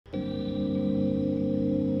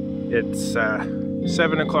It's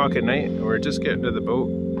 7 o'clock at night and we're just getting to the boat,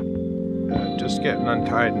 just getting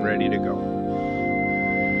untied and ready to go.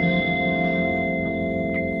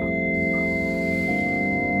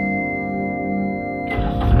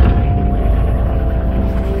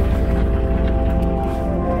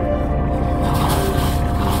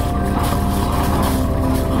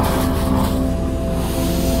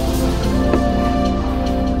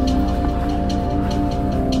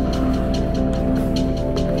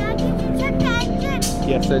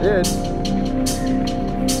 Yes, I did.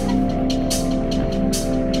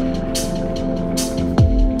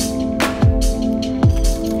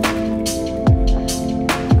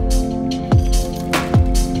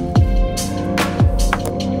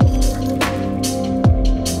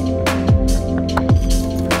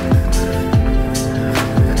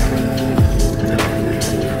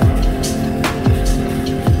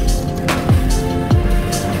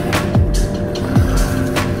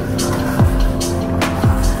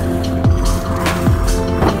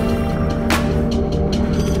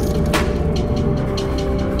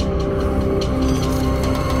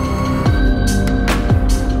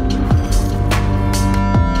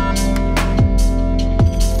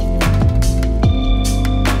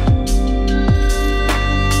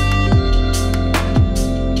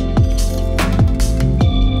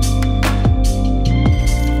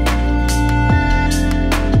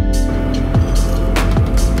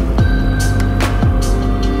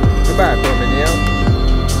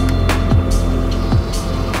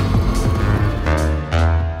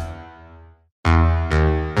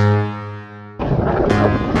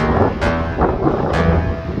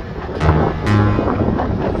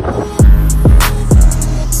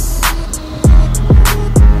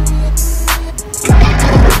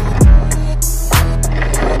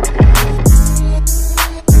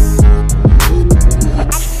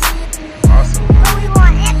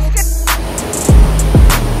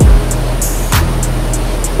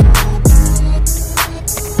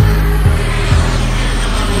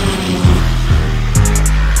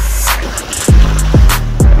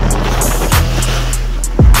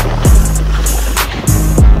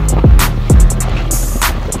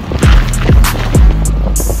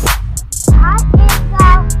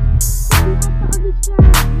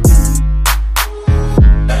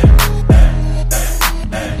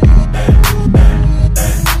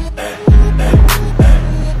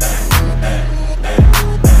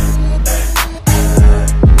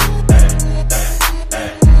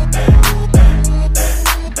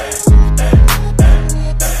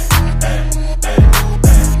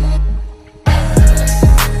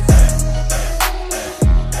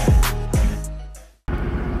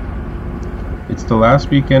 It's the last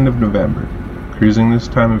weekend of November. Cruising this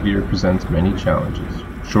time of year presents many challenges.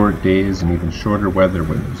 Short days and even shorter weather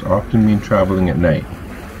windows often mean traveling at night.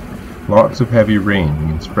 Lots of heavy rain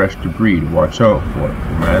means fresh debris to watch out for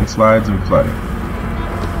landslides and flooding.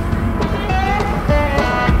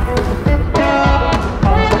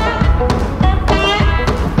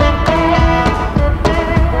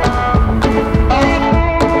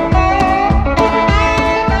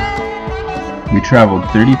 We traveled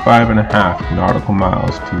 35.5 nautical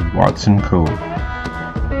miles to Watson Cove.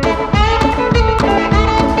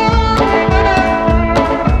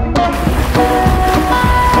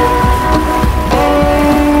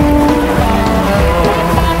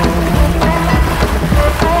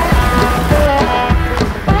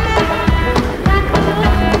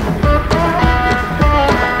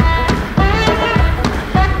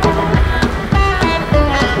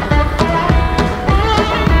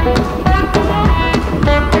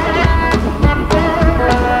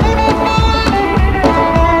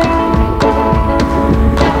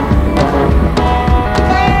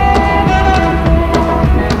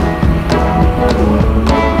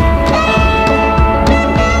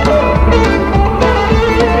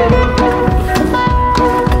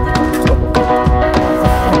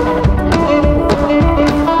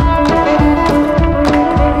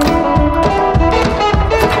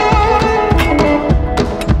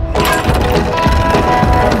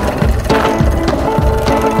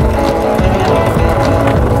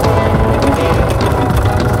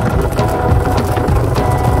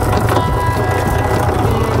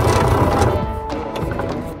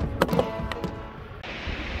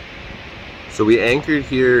 So we anchored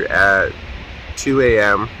here at 2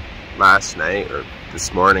 a.m. last night, or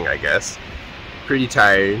this morning I guess. Pretty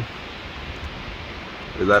tired.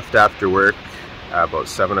 We left after work about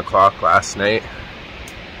 7 o'clock last night.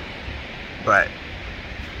 But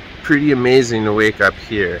pretty amazing to wake up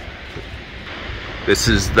here. This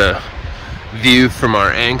is the view from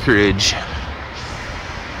our anchorage.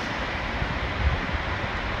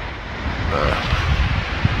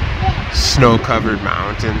 snow-covered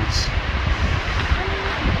mountains.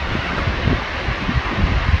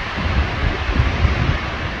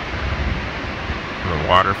 The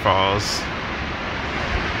waterfalls.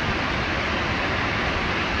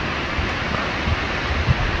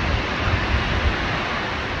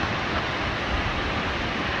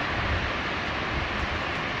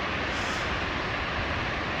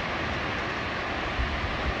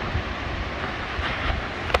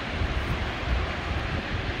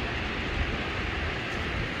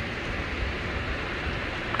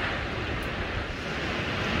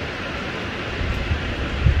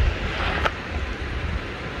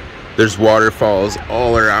 There's waterfalls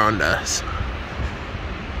all around us.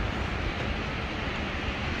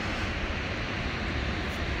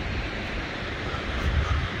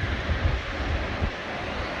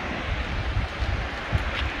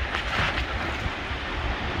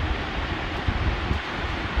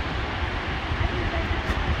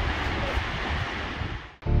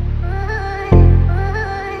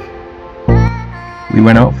 We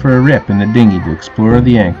went out for a rip in the dinghy to explore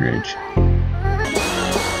the anchorage.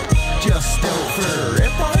 Just out for a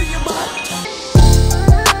rip, are you, bud?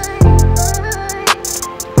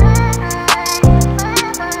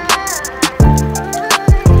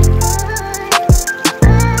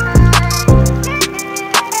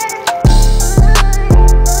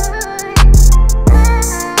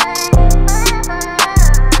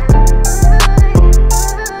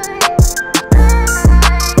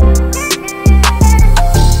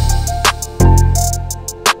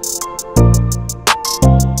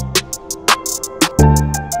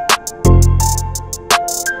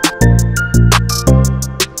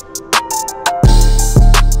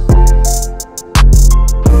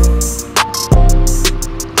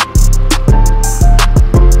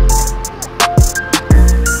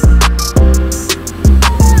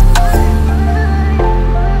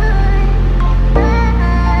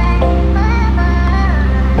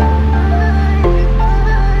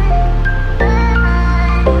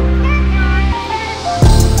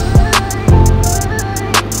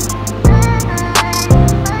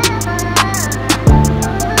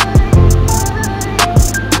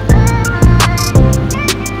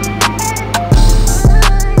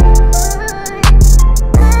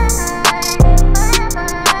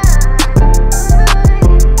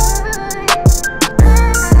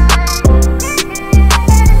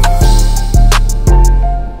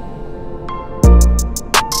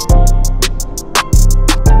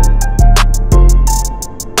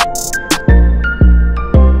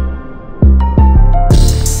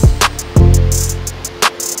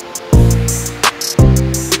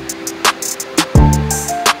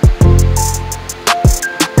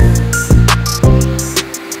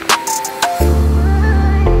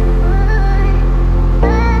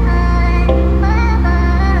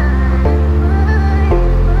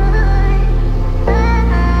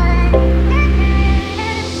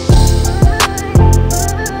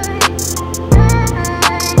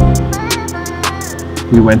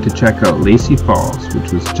 We went to check out Lacey Falls,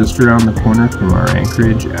 which was just around the corner from our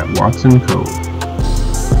anchorage at Cove.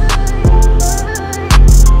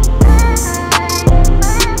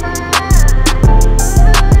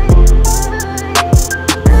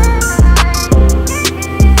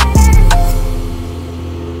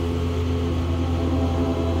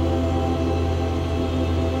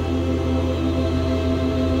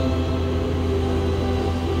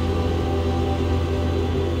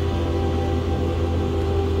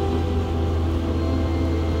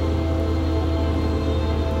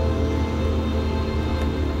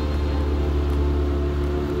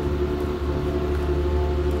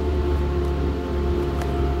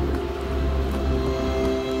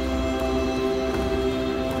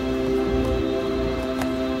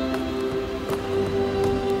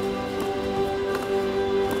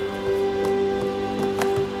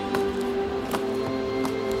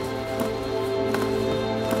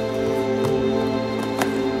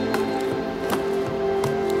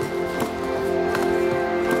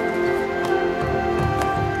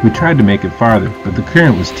 We tried to make it farther, but the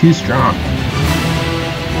current was too strong.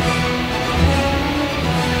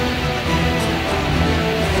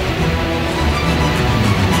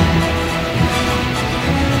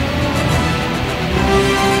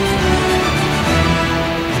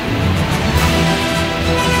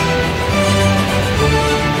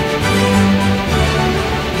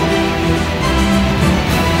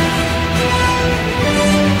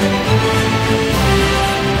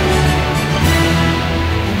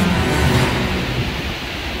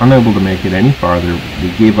 Unable to make it any farther,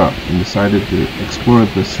 we gave up and decided to explore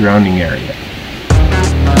the surrounding area.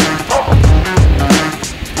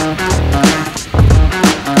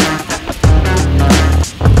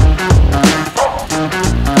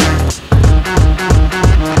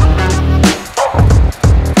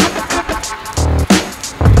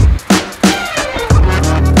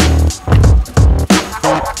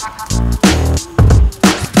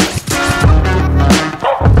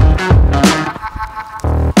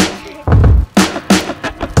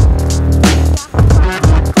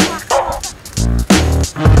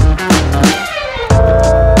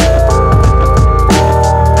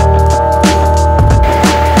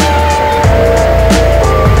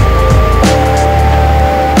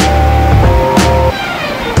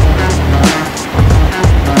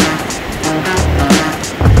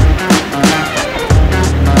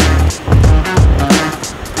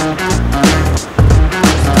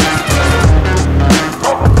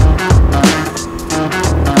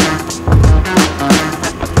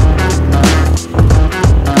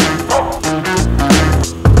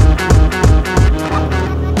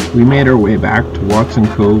 We made our way back to Watson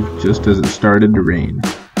Cove just as it started to rain.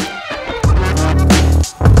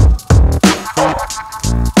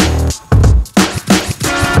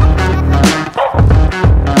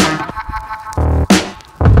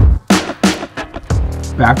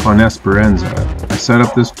 Back on Esperanza, I set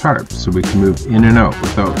up this tarp so we can move in and out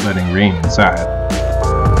without letting rain inside.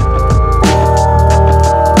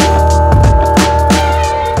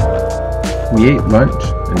 We ate lunch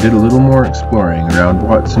and did a little more exploring around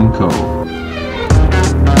Watson Cove.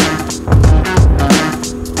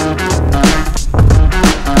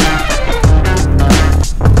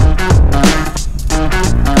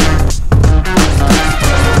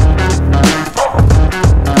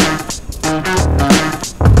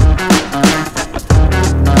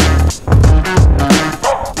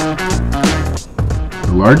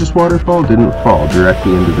 The largest waterfall didn't fall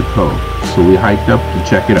directly into the cove, so we hiked up to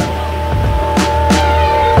check it out.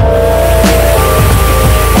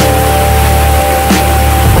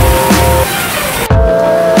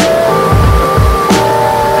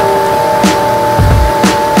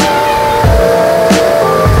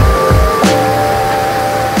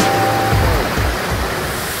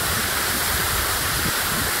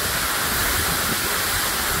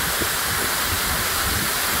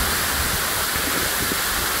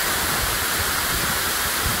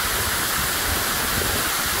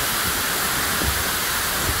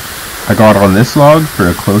 I got on this log for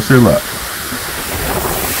a closer look.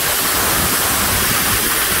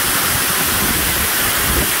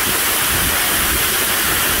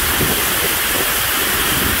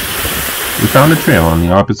 We found a trail on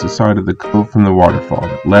the opposite side of the cove from the waterfall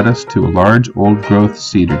that led us to a large old-growth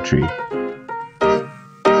cedar tree.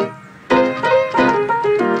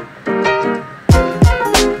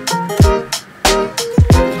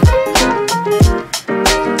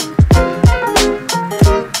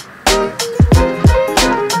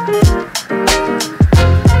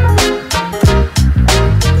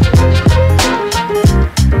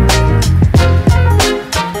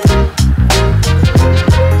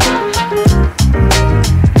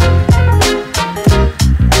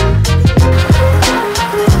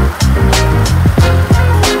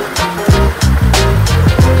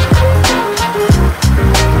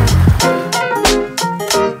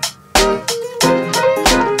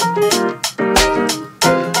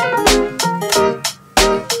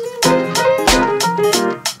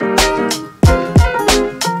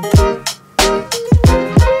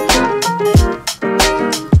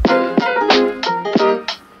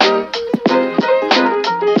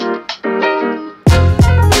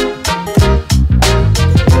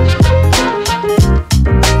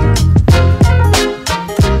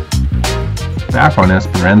 Back on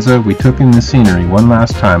Esperanza, we took in the scenery one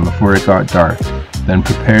last time before it got dark, then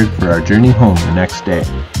prepared for our journey home the next day.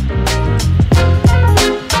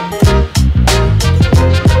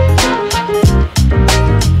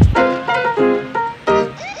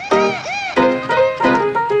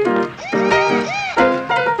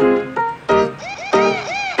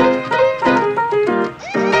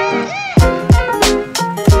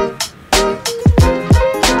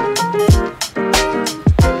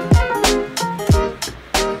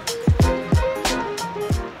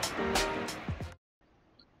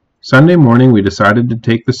 Sunday morning we decided to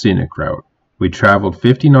take the scenic route. We traveled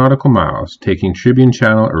 50 nautical miles, taking Tribune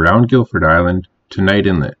Channel around Guilford Island to Knight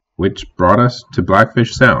Inlet, which brought us to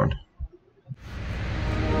Blackfish Sound.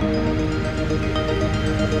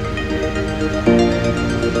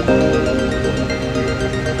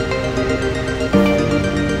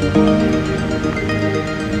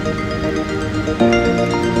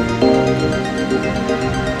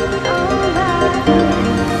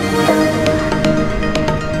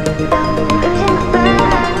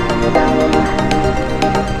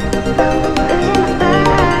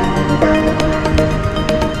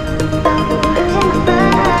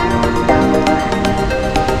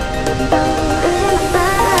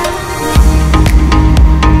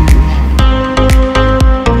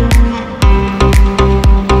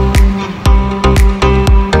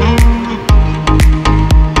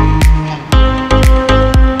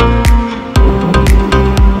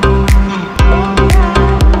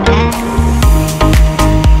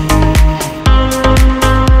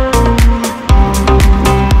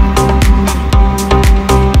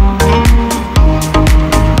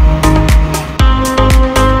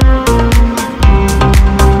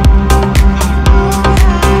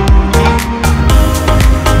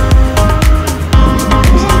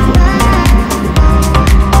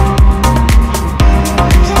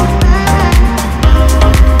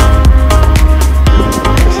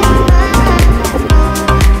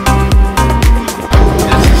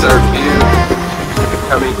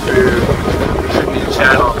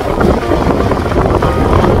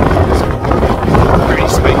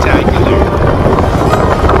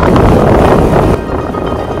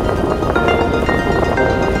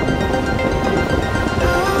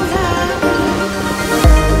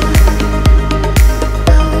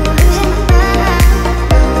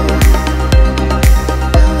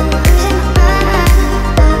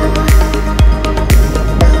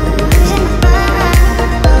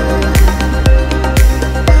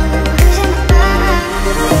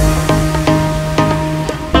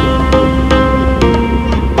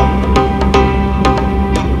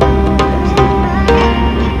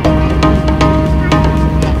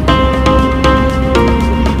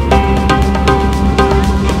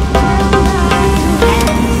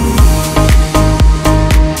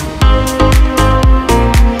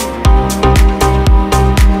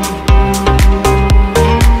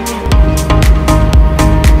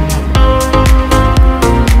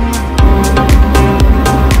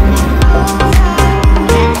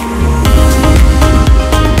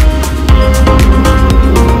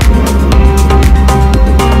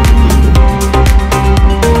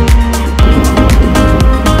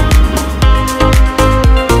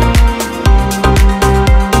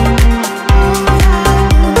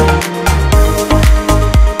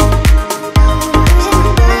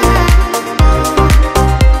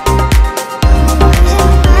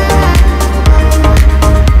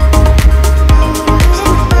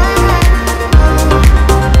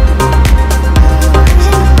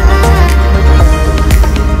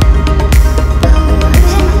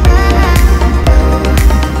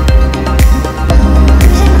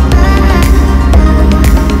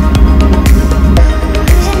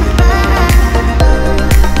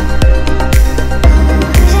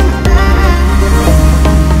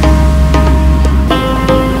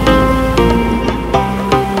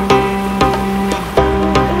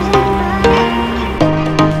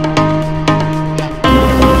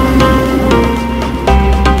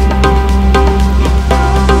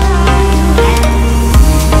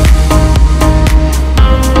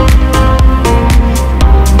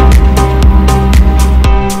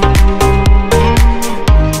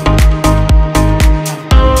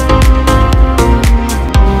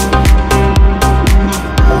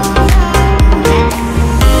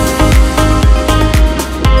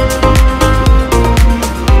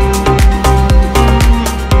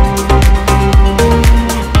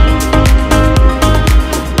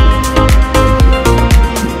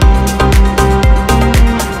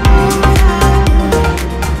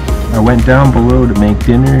 went down below to make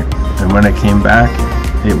dinner, and when I came back,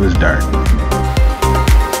 it was dark.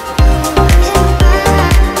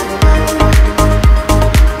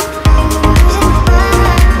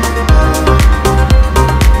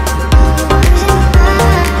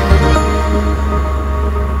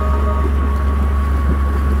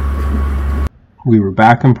 We were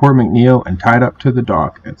back in Port McNeill and tied up to the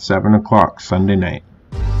dock at 7 o'clock Sunday night.